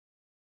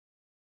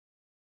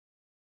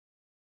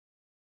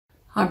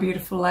Hi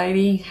beautiful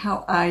lady,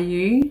 how are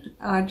you?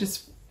 I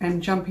just am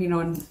jumping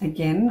on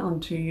again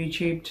onto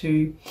YouTube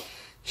to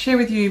share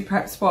with you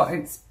perhaps what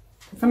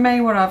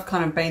I've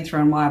kind of been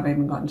through and why I've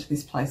even gotten to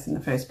this place in the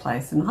first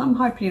place. And I'm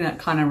hoping it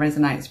kind of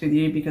resonates with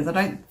you, because I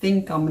don't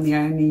think I'm the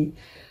only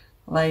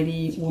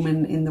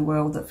woman in the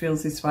world that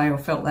feels this way or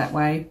felt that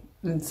way.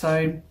 And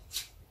so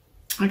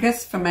I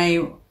guess for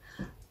me,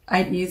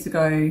 8 years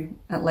ago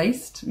at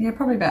least, yeah,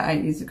 probably about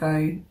 8 years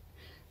ago,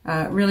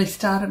 really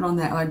started on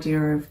that idea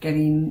of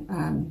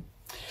getting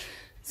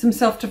some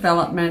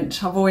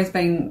self-development. I've always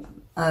been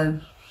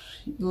a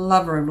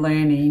lover of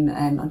learning,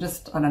 and I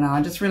don't know,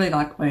 I just really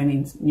like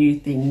learning new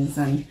things.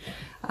 And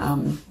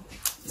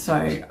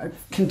so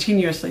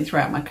continuously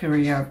throughout my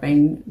career I've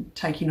been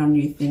taking on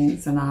new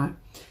things, and I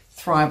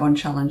thrive on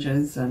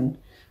challenges. And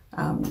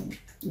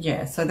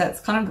yeah, so that's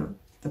kind of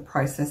the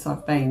process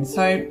I've been.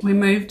 So we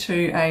moved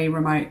to a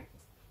remote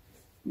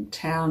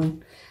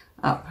town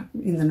up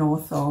in the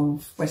north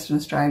of Western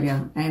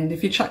Australia, and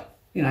if you check,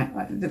 you know,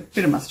 a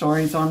bit of my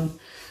stories on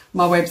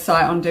my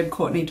website on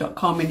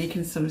debcourtney.com, and you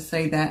can sort of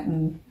see that,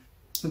 and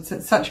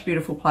it's such a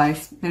beautiful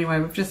place. Anyway,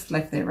 we've just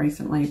left there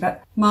recently,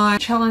 but my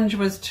challenge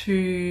was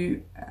to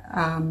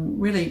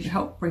really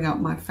help bring up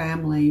my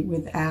family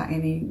without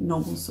any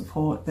normal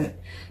support that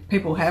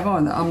people have.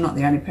 I'm not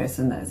the only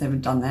person that's ever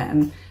done that,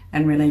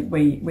 and really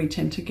we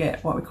tend to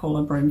get what we call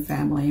a broom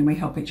family, and we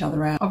help each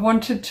other out. I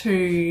wanted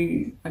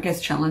to, I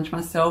guess, challenge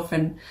myself,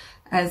 and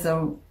as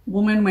a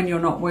woman, when you're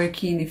not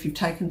working, if you've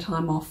taken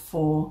time off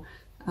for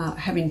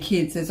having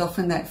kids, there's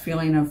often that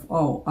feeling of,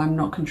 oh, I'm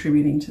not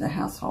contributing to the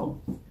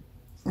household.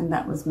 And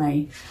that was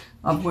me.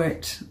 I've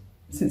worked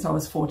since I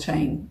was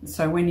 14.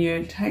 So when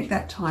you take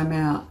that time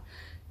out,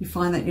 you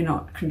find that you're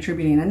not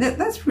contributing. And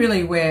that's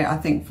really where I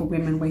think for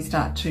women we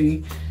start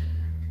to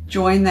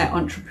join that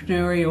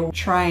entrepreneurial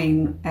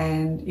train,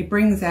 and it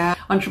brings out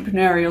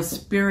entrepreneurial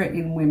spirit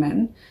in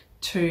women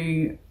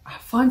to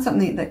find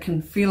something that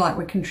can feel like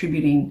we're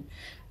contributing.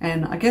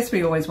 And I guess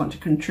we always want to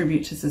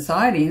contribute to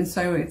society, and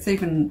so it's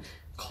even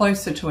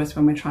closer to us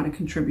when we're trying to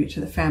contribute to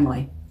the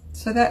family.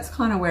 So that's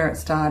kind of where it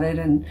started,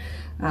 and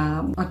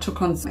I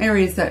took on some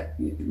areas that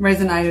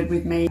resonated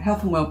with me.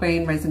 Health and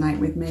wellbeing resonate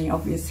with me,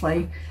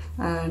 obviously,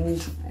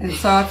 and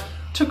so I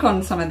took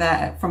on some of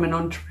that from an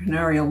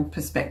entrepreneurial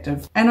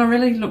perspective. And I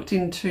really looked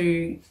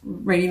into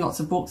reading lots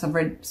of books. I've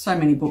read so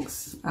many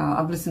books.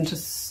 I've listened to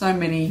so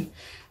many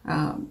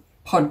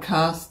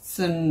podcasts,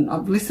 and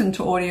I've listened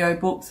to audio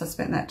books. I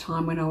spent that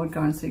time when I would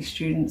go and see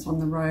students on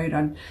the road.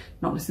 I'd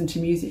not listen to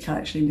music, I'd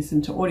actually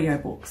listen to audio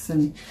books,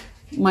 and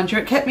mind you,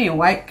 it kept me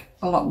awake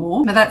a lot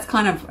more. But that's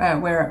kind of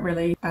where it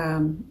really,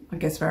 I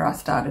guess, where I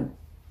started.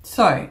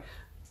 So,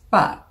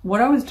 but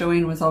what I was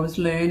doing was I was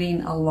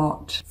learning a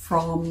lot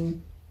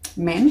from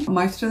men.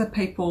 Most of the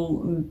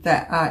people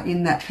that are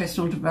in that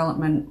personal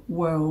development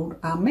world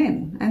are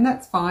men, and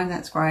that's fine,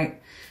 that's great.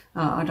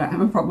 I don't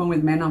have a problem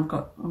with men. I've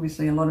got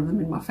obviously a lot of them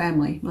in my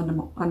family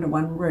under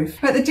one roof.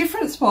 But the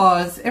difference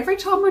was every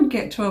time I'd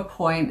get to a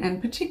point,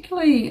 and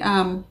particularly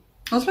I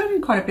was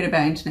learning quite a bit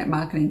about internet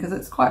marketing, because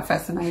it's quite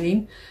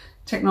fascinating.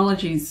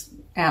 Technology's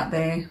out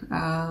there,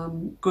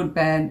 good,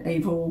 bad,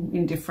 evil,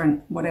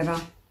 indifferent, whatever.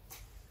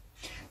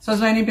 So I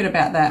was learning a bit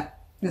about that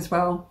as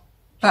well.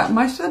 But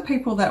most of the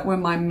people that were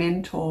my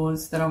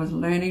mentors that I was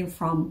learning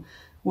from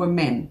were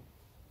men.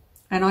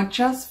 And I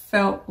just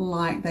felt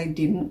like they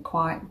didn't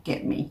quite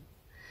get me.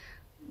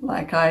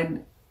 Like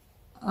I'd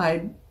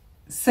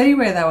see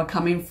where they were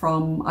coming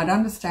from, I'd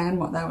understand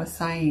what they were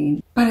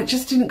saying, but it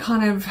just didn't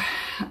kind of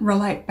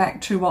relate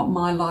back to what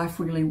my life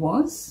really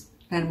was.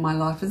 And my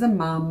life as a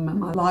mum,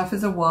 my life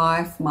as a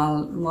wife, my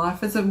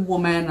life as a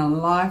woman, a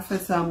life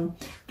as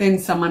then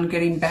someone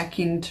getting back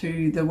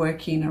into the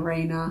working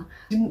arena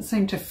didn't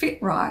seem to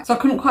fit right. So I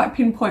couldn't quite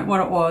pinpoint what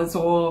it was,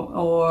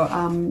 or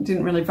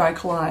didn't really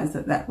vocalize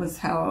that that was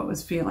how I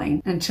was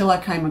feeling, until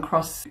I came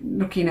across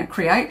looking at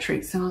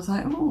Creatrix, and I was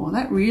like, oh,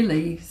 that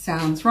really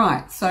sounds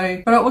right.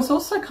 So, but I was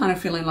also kind of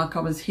feeling like I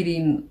was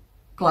hitting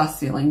glass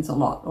ceilings a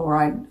lot, or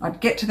I'd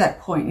get to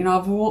that point. You know,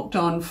 I've walked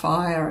on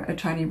fire at a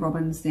Tony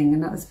Robbins thing,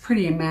 and that was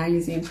pretty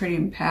amazing, pretty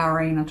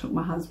empowering. I took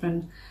my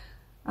husband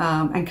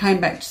and came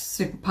back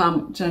super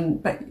pumped,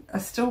 but I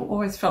still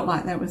always felt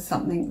like there was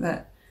something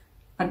that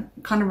I'd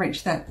kind of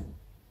reached that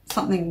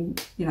something,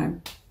 you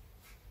know,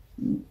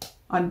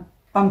 I'd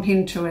bump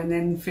into and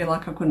then feel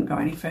like I couldn't go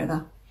any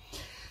further.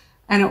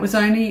 And it was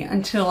only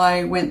until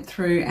I went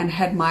through and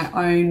had my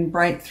own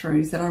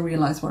breakthroughs that I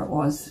realised what it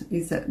was,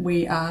 is that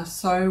we are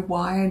so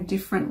wired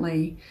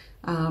differently.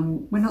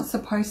 We're not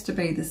supposed to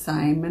be the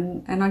same,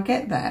 and I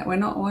get that. We're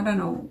not, I don't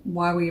know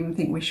why we even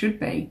think we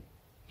should be.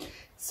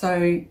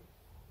 So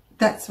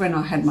that's when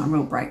I had my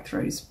real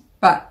breakthroughs.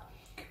 But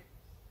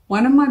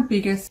one of my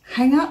biggest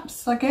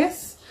hang-ups, I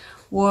guess,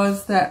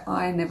 was that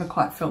I never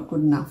quite felt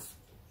good enough.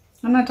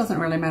 And that doesn't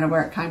really matter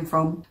where it came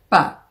from,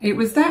 but it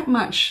was that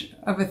much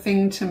of a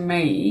thing to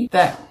me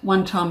that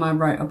one time I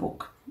wrote a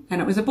book, and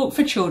it was a book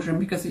for children,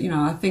 because, you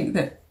know, I think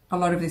that a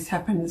lot of this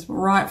happens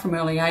right from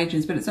early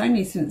ages, but it's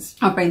only since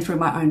I've been through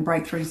my own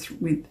breakthroughs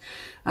with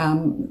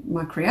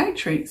my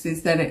creatrix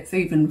is that it's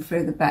even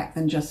further back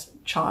than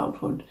just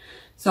childhood.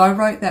 So I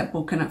wrote that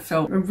book and it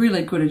felt a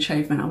really good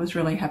achievement. I was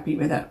really happy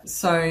with it.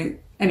 So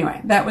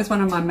anyway, that was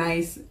one of my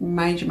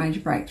major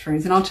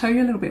breakthroughs. And I'll tell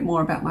you a little bit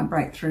more about my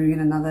breakthrough in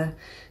another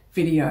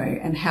video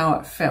and how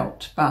it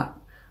felt. But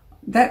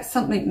that's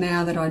something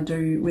now that I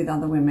do with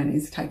other women,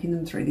 is taking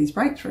them through these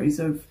breakthroughs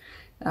of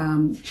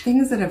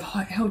things that have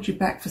held you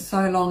back for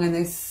so long, and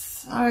they're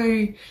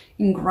so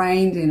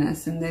ingrained in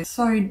us, and they're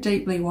so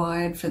deeply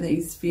wired for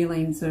these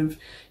feelings of,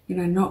 you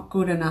know, not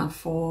good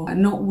enough or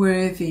not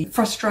worthy,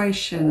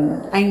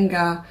 frustration,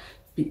 anger,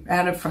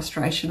 out of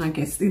frustration, I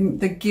guess, the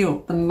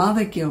guilt, the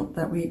mother guilt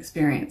that we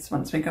experience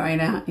once we're going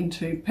out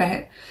into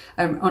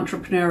an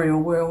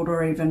entrepreneurial world,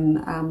 or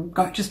even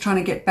just trying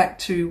to get back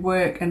to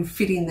work and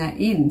fitting that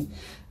in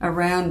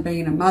around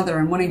being a mother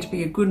and wanting to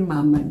be a good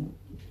mum and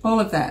all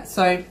of that.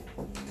 So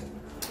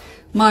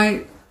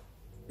my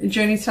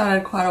journey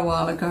started quite a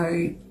while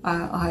ago.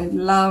 I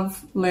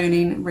love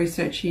learning,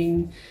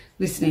 researching,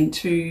 listening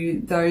to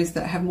those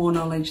that have more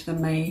knowledge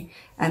than me,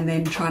 and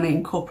then trying to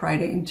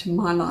incorporate it into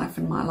my life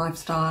and my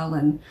lifestyle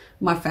and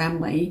my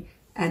family.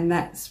 And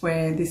that's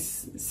where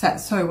this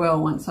sat so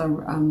well once I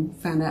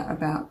found out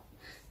about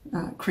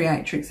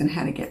Creatrix and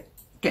how to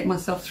get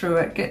myself through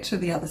it, get to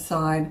the other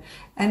side,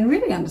 and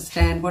really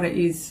understand what it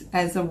is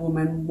as a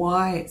woman,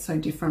 why it's so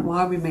different,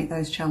 why we meet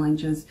those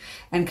challenges,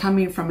 and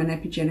coming from an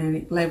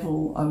epigenetic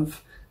level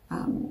of,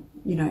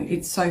 you know,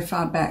 it's so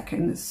far back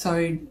and it's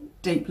so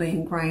deeply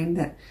ingrained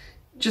that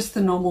just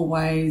the normal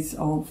ways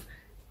of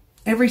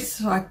every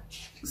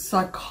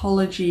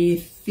psychology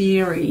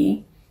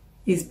theory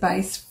is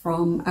based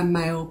from a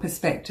male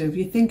perspective.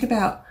 You think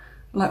about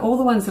like all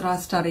the ones that I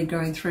studied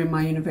going through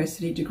my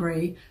university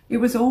degree, it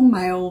was all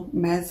male.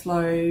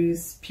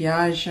 Maslow's,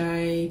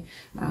 Piaget,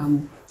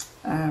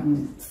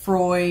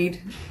 Freud,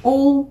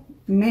 all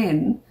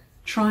men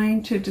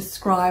trying to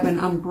describe and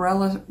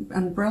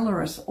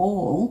umbrella us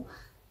all,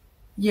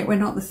 yet we're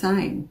not the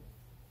same.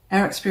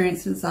 Our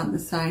experiences aren't the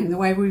same. The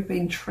way we've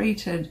been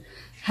treated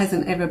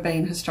hasn't ever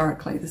been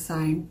historically the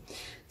same.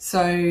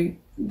 So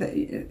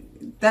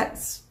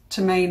that's,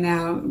 to me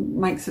now,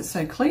 makes it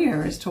so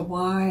clear as to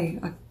why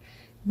I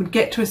would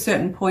get to a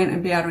certain point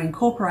and be able to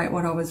incorporate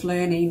what I was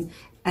learning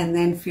and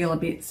then feel a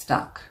bit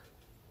stuck.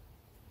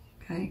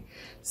 Okay,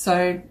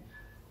 so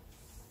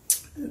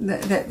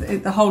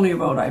the whole new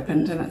world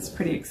opened, and it's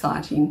pretty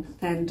exciting.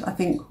 And I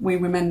think we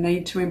women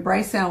need to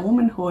embrace our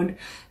womanhood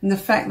and the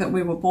fact that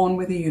we were born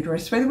with a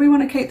uterus. Whether we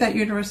want to keep that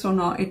uterus or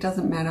not, it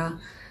doesn't matter.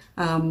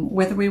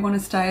 Whether we want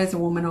to stay as a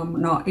woman or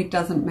not, it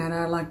doesn't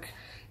matter. Like,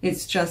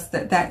 it's just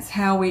that that's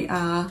how we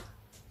are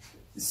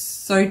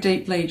so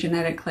deeply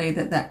genetically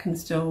that can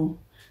still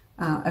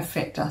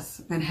affect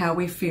us, and how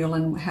we feel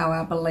and how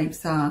our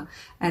beliefs are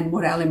and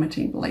what our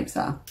limiting beliefs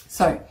are.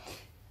 So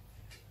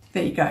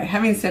there you go.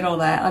 Having said all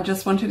that, I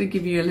just wanted to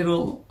give you a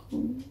little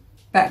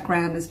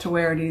background as to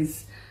where it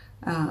is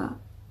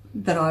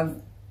that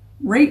I've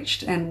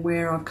reached and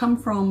where I've come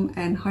from,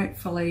 and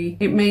hopefully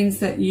it means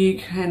that you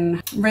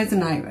can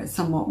resonate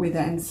somewhat with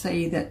it and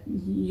see that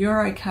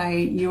you're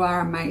okay, you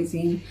are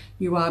amazing,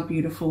 you are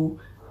beautiful,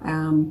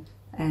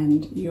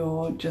 and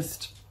you're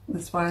just,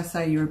 that's why I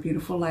say you're a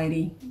beautiful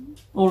lady,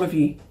 all of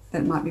you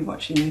that might be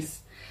watching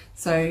this.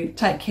 So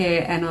take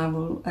care, and I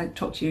will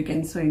talk to you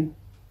again soon.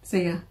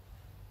 See ya.